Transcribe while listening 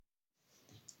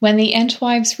When the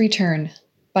Entwives Return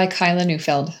by Kyla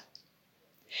Neufeld.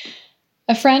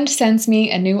 A friend sends me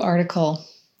a new article,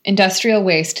 Industrial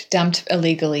Waste Dumped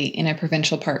Illegally in a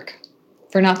Provincial Park.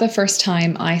 For not the first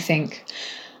time, I think,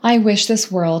 I wish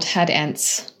this world had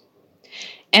Ents.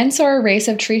 Ents are a race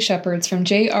of tree shepherds from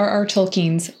J.R.R.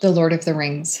 Tolkien's The Lord of the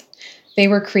Rings. They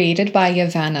were created by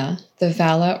Yavanna, the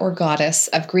Vala or goddess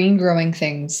of green-growing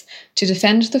things, to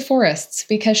defend the forests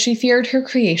because she feared her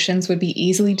creations would be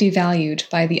easily devalued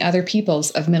by the other peoples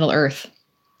of Middle-earth.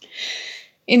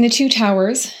 In the Two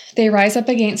Towers, they rise up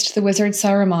against the wizard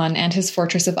Saruman and his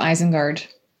fortress of Isengard,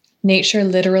 nature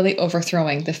literally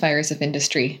overthrowing the fires of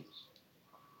industry.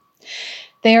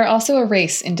 They are also a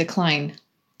race in decline.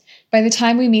 By the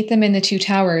time we meet them in the Two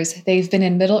Towers, they've been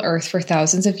in Middle-earth for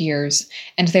thousands of years,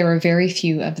 and there are very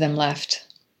few of them left.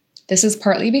 This is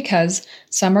partly because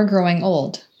some are growing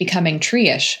old, becoming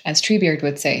tree-ish, as Treebeard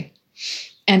would say,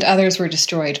 and others were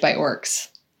destroyed by orcs.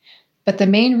 But the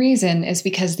main reason is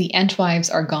because the Entwives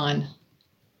are gone.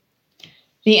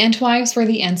 The Entwives were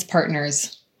the Ents'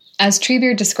 partners. As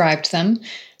Treebeard described them,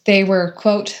 they were,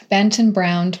 quote, bent and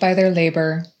browned by their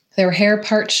labor, their hair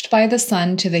parched by the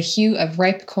sun to the hue of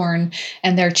ripe corn,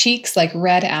 and their cheeks like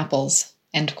red apples,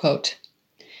 end quote.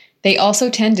 They also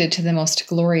tended to the most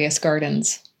glorious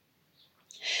gardens.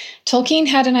 Tolkien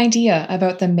had an idea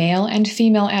about the male and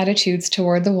female attitudes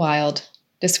toward the wild,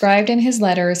 described in his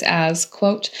letters as,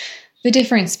 quote, the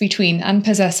difference between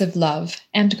unpossessive love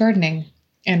and gardening,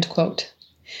 end quote.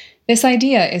 This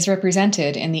idea is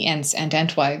represented in the Ents and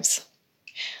Entwives.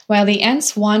 While the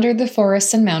Ents wandered the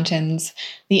forests and mountains,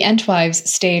 the Entwives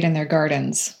stayed in their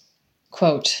gardens.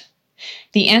 Quote,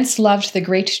 the Ents loved the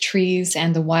great trees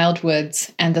and the wild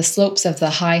woods and the slopes of the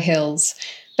high hills,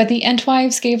 but the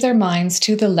Entwives gave their minds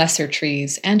to the lesser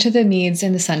trees and to the meads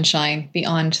in the sunshine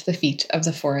beyond the feet of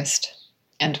the forest.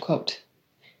 End quote.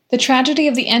 The tragedy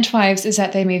of the Entwives is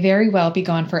that they may very well be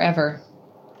gone forever.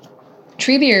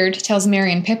 Treebeard tells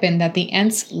Merry and Pippin that the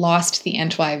Ents lost the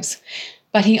Entwives,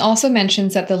 but he also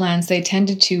mentions that the lands they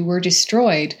tended to were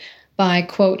destroyed by,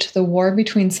 quote, the war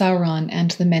between Sauron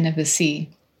and the Men of the Sea,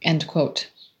 end quote.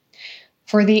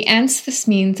 For the Ents, this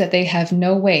means that they have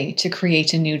no way to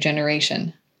create a new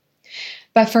generation.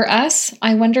 But for us,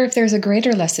 I wonder if there's a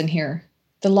greater lesson here.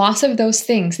 The loss of those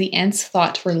things the Ents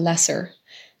thought were lesser,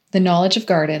 the knowledge of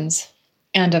gardens,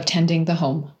 and of tending the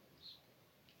home.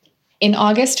 In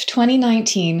August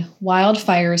 2019,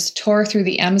 wildfires tore through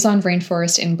the Amazon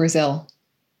rainforest in Brazil.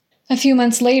 A few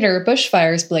months later,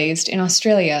 bushfires blazed in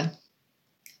Australia.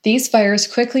 These fires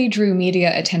quickly drew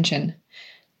media attention.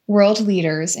 World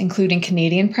leaders, including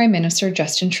Canadian Prime Minister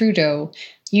Justin Trudeau,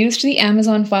 used the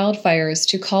Amazon wildfires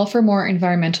to call for more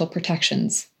environmental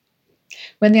protections.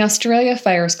 When the Australia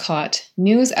fires caught,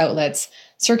 news outlets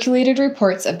circulated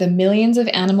reports of the millions of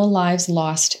animal lives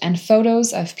lost and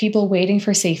photos of people waiting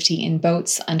for safety in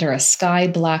boats under a sky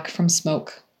black from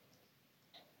smoke.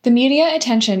 The media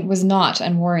attention was not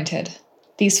unwarranted.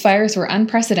 These fires were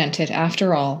unprecedented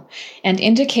after all, and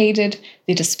indicated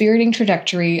the dispiriting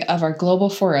trajectory of our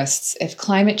global forests if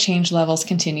climate change levels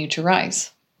continue to rise.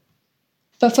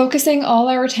 But focusing all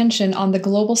our attention on the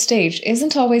global stage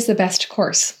isn't always the best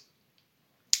course.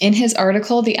 In his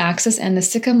article, The Axis and the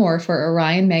Sycamore for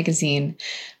Orion magazine,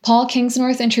 Paul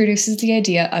Kingsnorth introduces the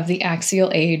idea of the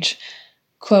axial age,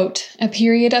 quote, a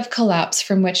period of collapse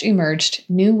from which emerged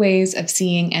new ways of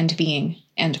seeing and being,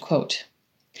 end quote.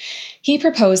 He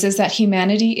proposes that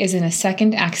humanity is in a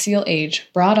second axial age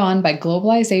brought on by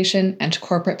globalization and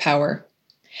corporate power.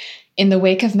 In the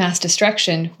wake of mass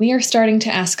destruction, we are starting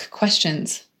to ask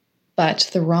questions, but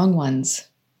the wrong ones.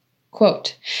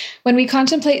 Quote, when we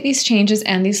contemplate these changes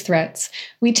and these threats,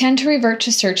 we tend to revert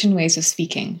to certain ways of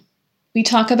speaking. We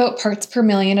talk about parts per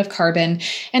million of carbon,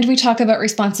 and we talk about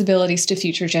responsibilities to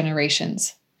future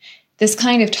generations. This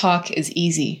kind of talk is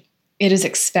easy. It is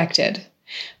expected.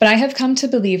 But I have come to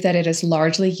believe that it is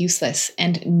largely useless,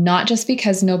 and not just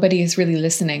because nobody is really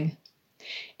listening.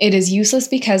 It is useless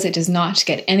because it does not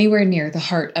get anywhere near the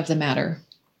heart of the matter.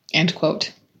 End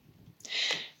quote.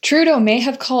 Trudeau may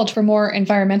have called for more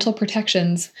environmental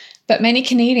protections, but many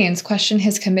Canadians question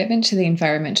his commitment to the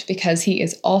environment because he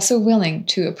is also willing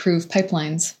to approve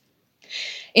pipelines.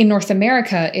 In North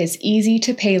America, it's easy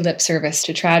to pay lip service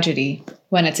to tragedy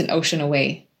when it's an ocean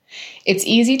away. It's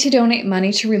easy to donate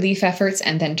money to relief efforts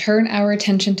and then turn our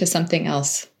attention to something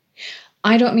else.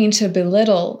 I don't mean to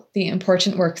belittle the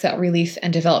important work that relief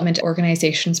and development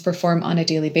organizations perform on a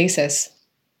daily basis.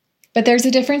 But there's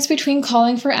a difference between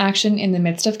calling for action in the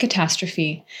midst of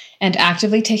catastrophe and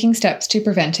actively taking steps to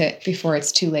prevent it before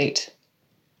it's too late.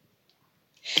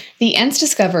 The Ents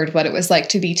discovered what it was like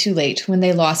to be too late when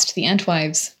they lost the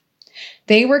Entwives.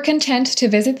 They were content to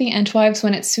visit the Entwives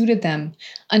when it suited them,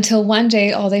 until one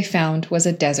day all they found was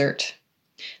a desert.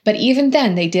 But even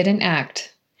then they didn't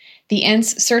act. The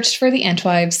Ents searched for the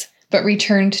Entwives, but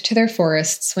returned to their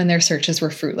forests when their searches were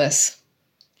fruitless.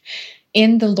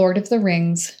 In The Lord of the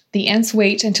Rings, the Ents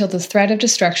wait until the threat of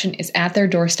destruction is at their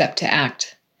doorstep to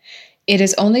act. It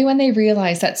is only when they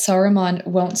realize that Saruman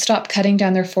won't stop cutting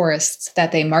down their forests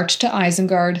that they march to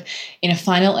Isengard in a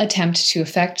final attempt to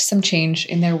effect some change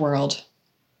in their world.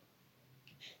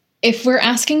 If we're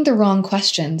asking the wrong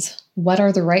questions, what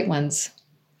are the right ones?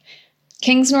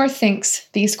 Kingsnorth thinks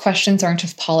these questions aren't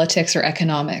of politics or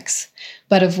economics,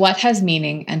 but of what has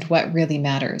meaning and what really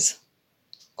matters.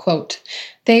 Quote,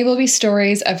 "They will be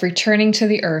stories of returning to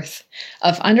the earth,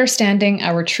 of understanding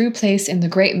our true place in the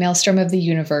great maelstrom of the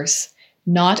universe,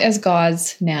 not as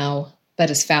gods now, but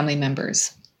as family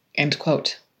members." End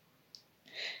quote.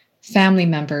 Family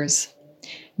members.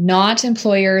 Not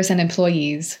employers and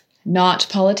employees, not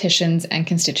politicians and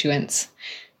constituents,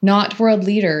 not world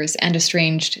leaders and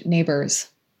estranged neighbors,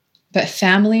 but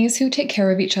families who take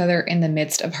care of each other in the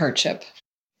midst of hardship.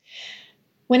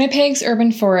 Winnipeg's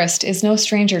urban forest is no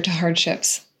stranger to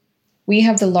hardships. We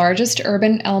have the largest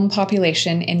urban elm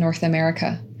population in North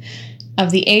America.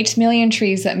 Of the 8 million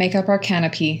trees that make up our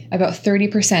canopy, about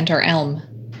 30% are elm.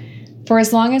 For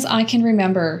as long as I can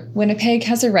remember, Winnipeg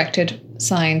has erected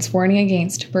signs warning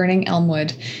against burning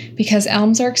elmwood because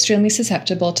elms are extremely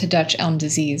susceptible to Dutch elm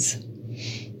disease.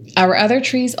 Our other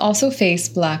trees also face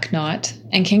black knot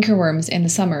and cankerworms in the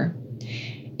summer.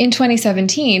 In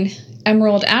 2017,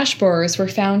 emerald ash borers were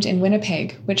found in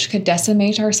Winnipeg, which could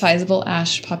decimate our sizable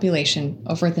ash population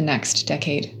over the next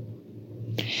decade.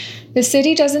 The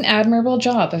city does an admirable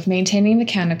job of maintaining the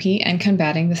canopy and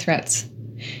combating the threats.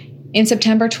 In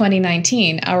September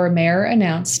 2019, our mayor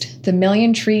announced the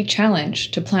Million Tree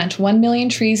Challenge to plant 1 million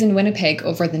trees in Winnipeg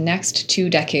over the next 2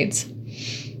 decades.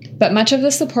 But much of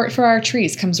the support for our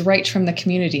trees comes right from the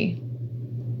community.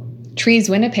 Trees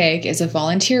Winnipeg is a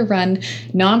volunteer-run,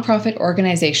 nonprofit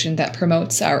organization that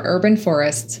promotes our urban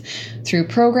forests through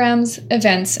programs,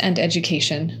 events, and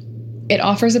education. It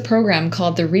offers a program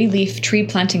called the Re-Leaf Tree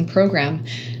Planting Program,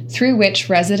 through which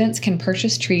residents can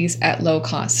purchase trees at low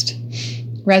cost.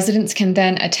 Residents can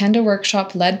then attend a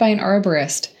workshop led by an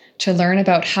arborist to learn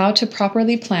about how to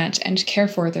properly plant and care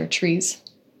for their trees.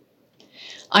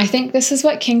 I think this is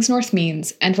what Kingsnorth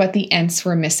means and what the Ents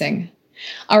were missing.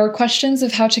 Our questions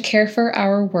of how to care for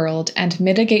our world and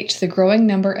mitigate the growing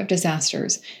number of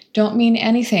disasters don't mean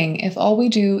anything if all we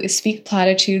do is speak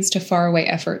platitudes to faraway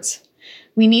efforts.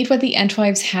 We need what the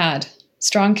Entwives had,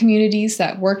 strong communities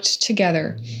that worked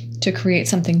together to create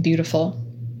something beautiful.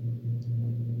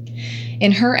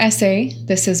 In her essay,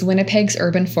 This is Winnipeg's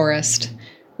Urban Forest,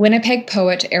 Winnipeg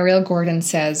poet Ariel Gordon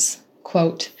says,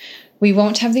 quote, "We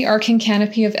won't have the arcing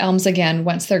canopy of elms again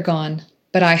once they're gone,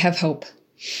 but I have hope.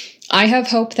 I have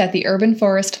hope that the urban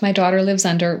forest my daughter lives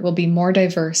under will be more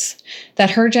diverse,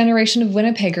 that her generation of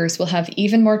Winnipeggers will have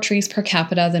even more trees per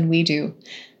capita than we do,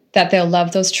 that they'll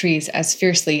love those trees as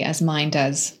fiercely as mine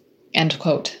does." End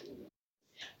quote.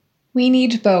 We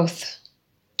need both.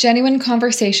 Genuine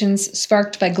conversations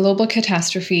sparked by global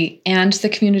catastrophe and the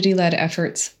community-led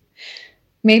efforts.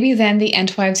 Maybe then the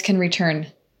Entwives can return,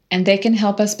 and they can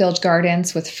help us build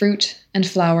gardens with fruit and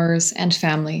flowers and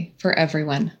family for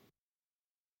everyone.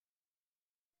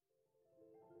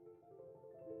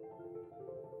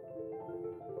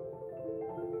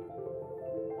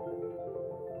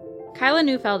 Kyla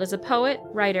Neufeld is a poet,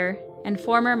 writer, and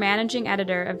former managing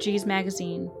editor of G's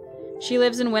Magazine. She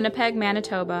lives in Winnipeg,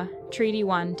 Manitoba, Treaty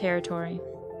 1 territory.